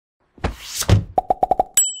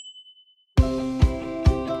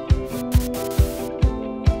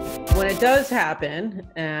does happen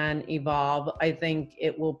and evolve, I think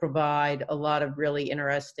it will provide a lot of really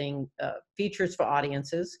interesting features for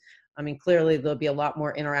audiences. I mean, clearly there'll be a lot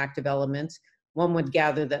more interactive elements. One would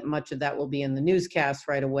gather that much of that will be in the newscast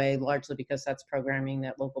right away, largely because that's programming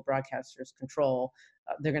that local broadcasters control.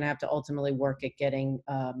 They're going to have to ultimately work at getting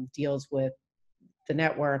deals with the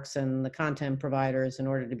networks and the content providers in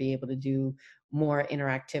order to be able to do more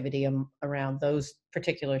interactivity around those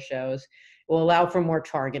particular shows. It will allow for more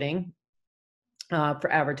targeting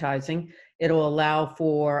for advertising. It'll allow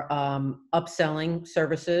for upselling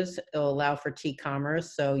services. It'll allow for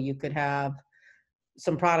T-commerce. So you could have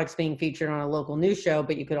some products being featured on a local news show,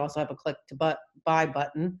 but you could also have a click to buy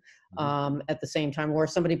button at the same time, or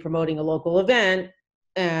somebody promoting a local event,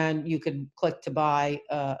 and you could click to buy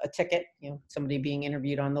a ticket, somebody being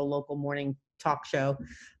interviewed on the local morning talk show,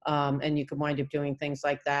 and you could wind up doing things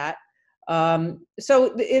like that.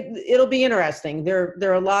 So it'll be interesting. There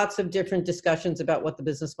are lots of different discussions about what the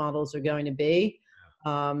business models are going to be.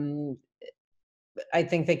 I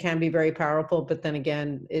think they can be very powerful, but then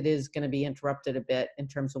again, it is going to be interrupted a bit in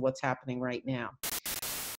terms of what's happening right now.